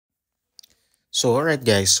So alright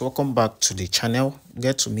guys, welcome back to the channel.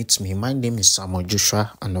 Get to meet me. My name is Samuel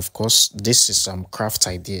Joshua, and of course this is some craft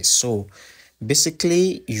ideas. So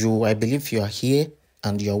basically I believe you are here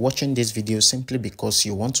and you are watching this video simply because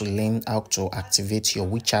you want to learn how to activate your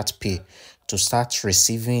WeChat Pay to start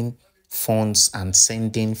receiving funds and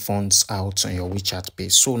sending funds out on your WeChat Pay.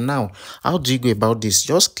 So now, how do you go about this?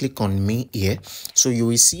 Just click on me here. So you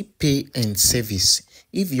will see pay and service.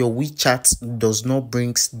 If your WeChat does not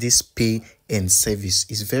bring this pay and service,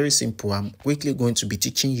 it's very simple. I'm quickly going to be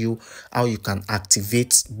teaching you how you can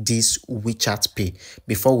activate this WeChat Pay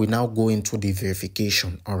before we now go into the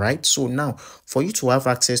verification. All right. So now, for you to have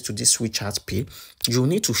access to this WeChat Pay, you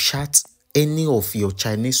need to chat any of your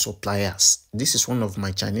Chinese suppliers. This is one of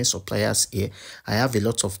my Chinese suppliers here. I have a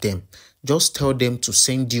lot of them. Just tell them to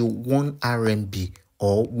send you 1 RMB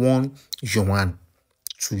or 1 yuan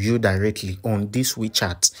to you directly on this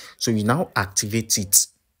WeChat. So you now activate it.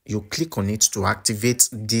 You click on it to activate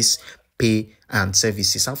this pay and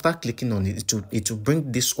services. After clicking on it, it will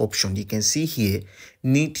bring this option. You can see here,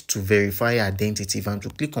 need to verify identity. If I'm to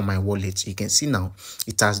click on my wallet, you can see now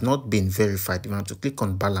it has not been verified. If I'm to click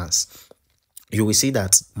on balance, you will see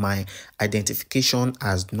that my identification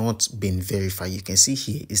has not been verified. You can see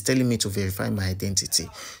here it's telling me to verify my identity.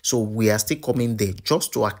 So we are still coming there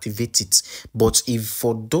just to activate it. But if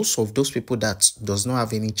for those people that does not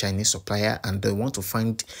have any Chinese supplier and they want to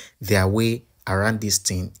find their way around this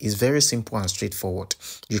thing, is very simple and straightforward.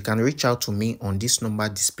 You can reach out to me on this number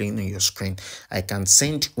displaying on your screen. I can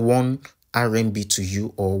send 1 RMB to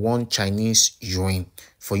you or 1 Chinese yuan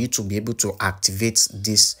for you to be able to activate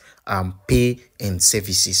this pay and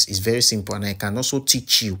services. It's very simple, and I can also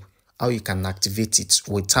teach you how you can activate it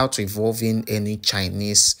without involving any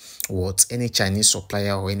Chinese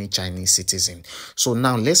supplier or any Chinese citizen. So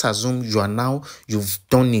now let's assume you've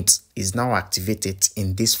done it, is now activated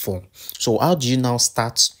in this form. So how do you now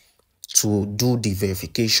start to do the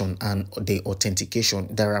verification and the authentication?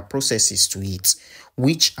 There are processes to it,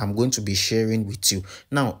 which I'm going to be sharing with you.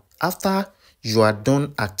 Now, after you are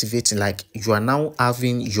done activating, like you are now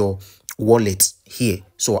having your wallet here.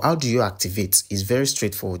 So how do you activate? It's very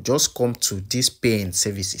straightforward. Just come to this pay and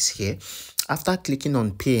services here. After clicking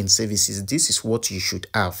on pay and services, this is what you should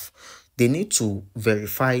have. They need to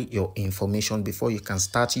verify your information before you can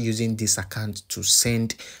start using this account to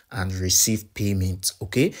send and receive payment.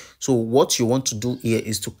 Okay, so what you want to do here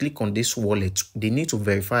is to click on this wallet. They need to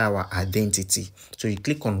verify our identity. So you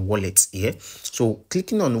click on wallet here. So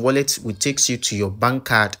clicking on wallet will take you to your bank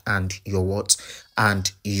card and your what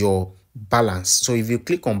and your balance. So if you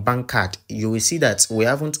click on bank card, you will see that we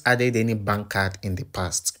haven't added any bank card in the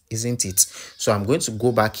past, isn't it? So I'm going to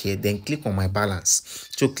go back here, then click on my balance.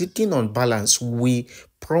 So clicking on balance, we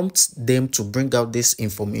prompt them to bring out this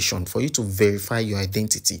information for you to verify your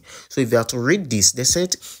identity. So if you have to read this, they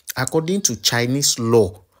said according to Chinese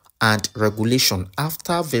law and regulation,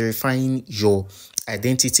 after verifying your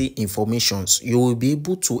identity informations, you will be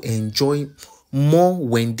able to enjoy more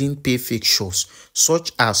Wending Pay features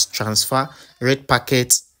such as transfer, red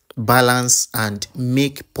packets, balance, and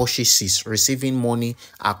make purchases, receiving money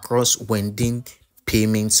across Wending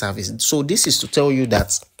payment service. So this is to tell you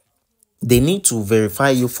that they need to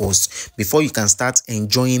verify you first before you can start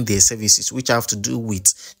enjoying their services, which have to do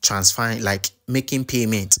with transferring, like making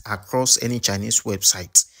payment across any Chinese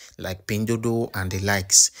website like Pinduoduo and the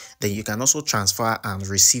likes. Then you can also transfer and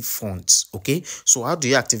receive funds. Okay, so how do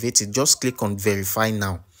you activate it? Just click on verify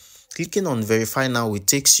now. Clicking on verify now, it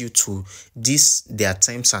takes you to their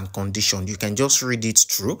terms and conditions. You can just read it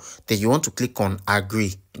through. Then you want to click on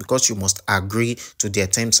agree, because you must agree to their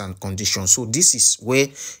terms and conditions. So this is where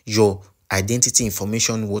your identity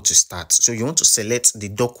information were to start. So you want to select the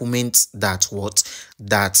documents that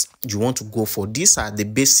you want to go for. These are the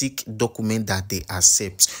basic document that they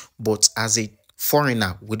accept, but as a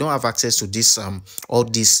foreigner, we don't have access to this all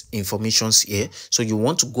these informations here. So you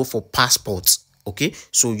want to go for passports. Okay,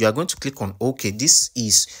 so you are going to click on okay. This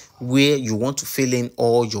is where you want to fill in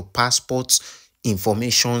all your passports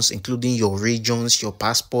informations, including your regions, your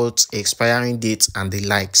passports, expiring dates, and the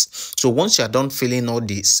likes. So once you are done filling all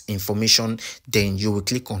this information, then you will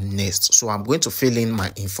click on next. So I'm going to fill in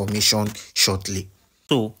my information shortly.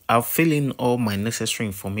 So I'll fill in all my necessary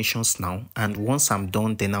informations now, and once I'm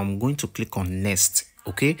done, then I'm going to click on next.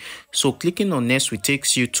 Okay, so clicking on next will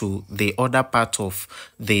takes you to the other part of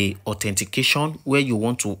the authentication, where you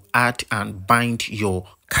want to add and bind your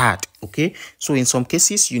card. Okay, so in some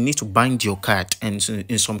cases you need to bind your card, and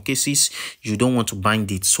in some cases you don't want to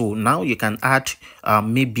bind it. So now you can add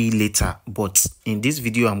maybe later, but in this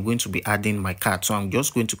video I'm going to be adding my card. So I'm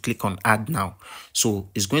just going to click on add now. So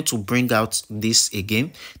it's going to bring out this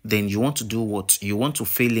again. Then you want to do what? You want to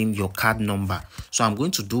fill in your card number. So I'm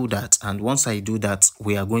going to do that, and once I do that,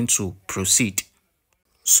 we are going to proceed.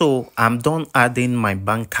 So I'm done adding my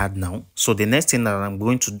bank card now. So the next thing that I'm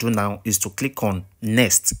going to do now is to click on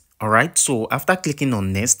next. All right, so after clicking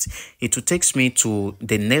on next, it will take me to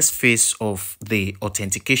the next phase of the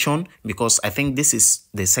authentication, because I think this is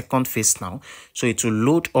the second phase now. So it will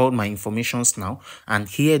load all my informations now, and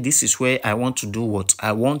here this is where I want to do what?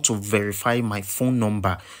 I want to verify my phone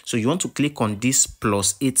number. So you want to click on this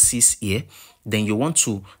 +86 here. Then you want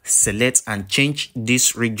to select and change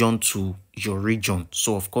this region to your region.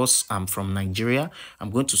 So of course I'm from Nigeria.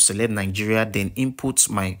 I'm going to select Nigeria, then input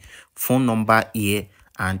my phone number here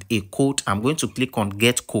and a code. I'm going to click on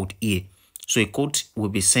get code here. So a code will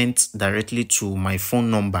be sent directly to my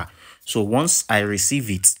phone number. So once I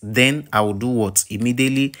receive it, then I will do what?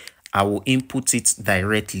 Immediately I will input it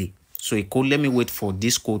directly. So a code, let me wait for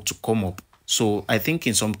this code to come up. So I think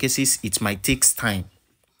in some cases it might take time,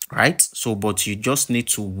 right? So but you just need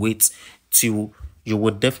to wait till you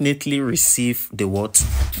will definitely receive the what?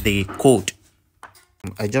 The code.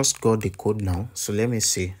 I just got the code now, so let me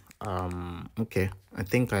see. Okay, I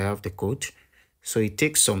think I have the code. So it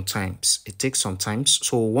takes some times.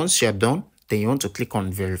 So once you're done, then you want to click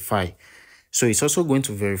on verify. So it's also going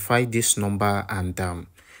to verify this number, and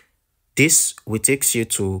this will take you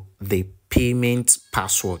to the payment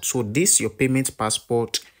password. So this your payment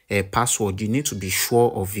passport password, you need to be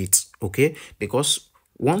sure of it, okay? Because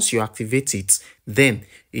once you activate it, then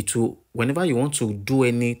it will, whenever you want to do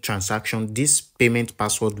any transaction, this payment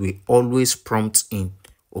password will always prompt in,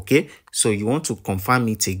 okay? So you want to confirm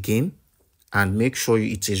it again and make sure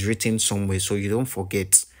it is written somewhere so you don't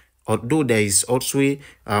forget. Although there is also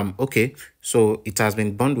okay, so it has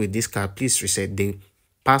been bound with this card, please reset. The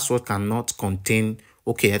password cannot contain,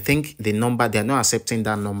 okay, I think the number, they're not accepting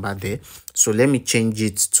that number there. So let me change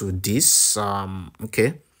it to this.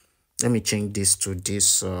 Okay, let me change this to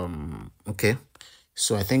this. Okay,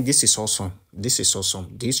 so I think this is awesome.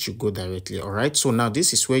 This should go directly. All right, so now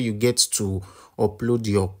this is where you get to upload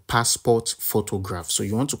your passport photograph. So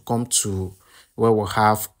you want to come to where we'll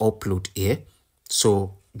have upload here.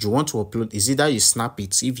 So you want to upload, is either you snap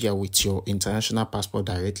it if you're with your international passport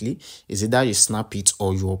directly, is either you snap it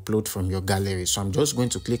or you upload from your gallery. So I'm just going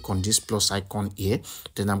to click on this plus icon here,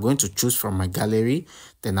 then I'm going to choose from my gallery,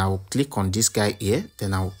 then I'll click on this guy here,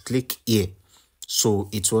 then I'll click here. So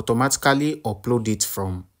it will automatically upload it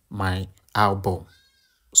from my album.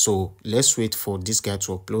 So let's wait for this guy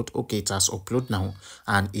to upload. Okay, it has uploaded now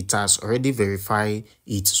and it has already verified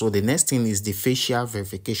it. So the next thing is the facial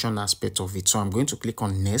verification aspect of it. So I'm going to click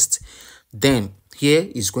on next. Then here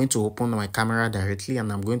is going to open my camera directly and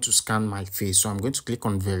I'm going to scan my face. So I'm going to click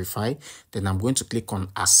on verify. Then I'm going to click on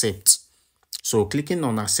accept. So clicking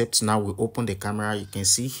on accept now will open the camera. You can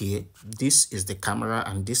see here, this is the camera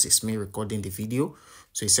and this is me recording the video.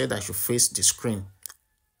 So it said I should face the screen.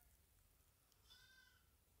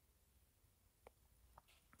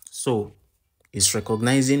 So it's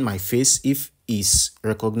recognizing my face. If it's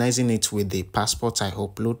recognizing it with the passport I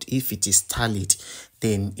upload, if it is tallied,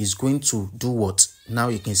 then it's going to do what? Now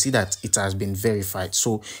you can see that it has been verified.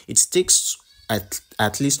 So it takes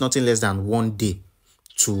at least nothing less than 1 day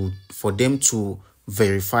for them to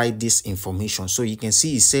verify this information. So you can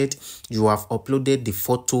see it said you have uploaded the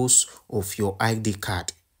photos of your ID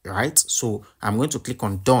card, right? So I'm going to click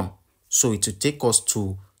on done. So it will take us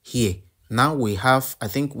to here. Now we have, I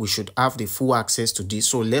think we should have the full access to this.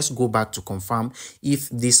 So let's go back to confirm if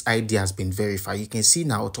this ID has been verified. You can see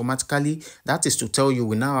now automatically, that is to tell you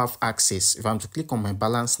we now have access. If I'm to click on my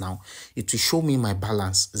balance now, it will show me my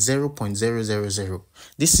balance 0.000.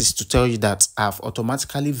 This is to tell you that I've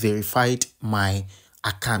automatically verified my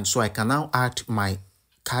account. So I can now add my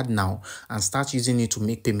card now and start using it to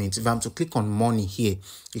make payments. If I'm to click on money here,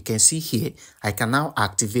 you can see here I can now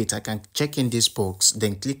activate. I can check in this box,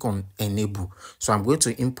 then click on enable. So I'm going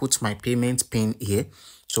to input my payment pin here.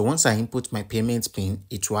 So once I input my payment pin,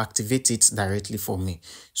 it will activate it directly for me.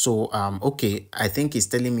 So okay, I think it's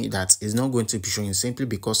telling me that it's not going to be showing simply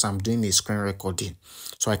because I'm doing a screen recording.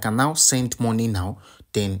 So I can now send money now,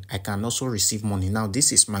 then I can also receive money. Now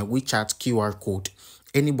this is my WeChat QR code.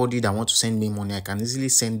 Anybody that wants to send me money, I can easily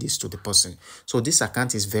send this to the person. So this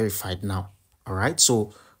account is verified now. All right.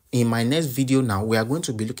 So in my next video now, we are going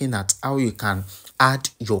to be looking at how you can add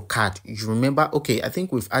your card. You remember, okay, I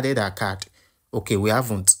think we've added our card. Okay, we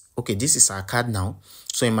haven't. Okay, this is our card now.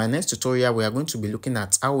 So in my next tutorial, we are going to be looking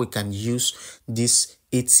at how we can use this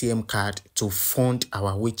ATM card to fund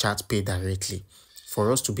our WeChat Pay directly,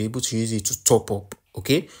 for us to be able to use it to top up.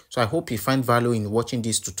 Okay, so I hope you find value in watching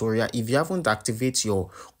this tutorial. If you haven't activated your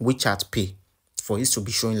WeChat Pay for it to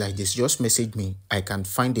be showing like this, just message me. I can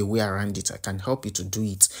find a way around it. I can help you to do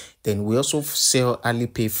it. Then we also sell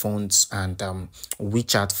Alipay funds and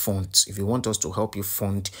WeChat funds. If you want us to help you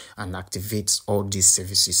fund and activate all these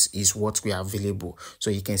services, is what we are available. So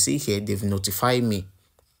you can see here they've notified me,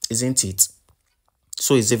 isn't it?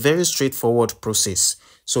 So it's a very straightforward process.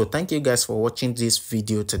 So thank you guys for watching this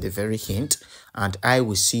video to the very end, and I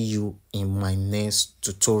will see you in my next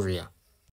tutorial.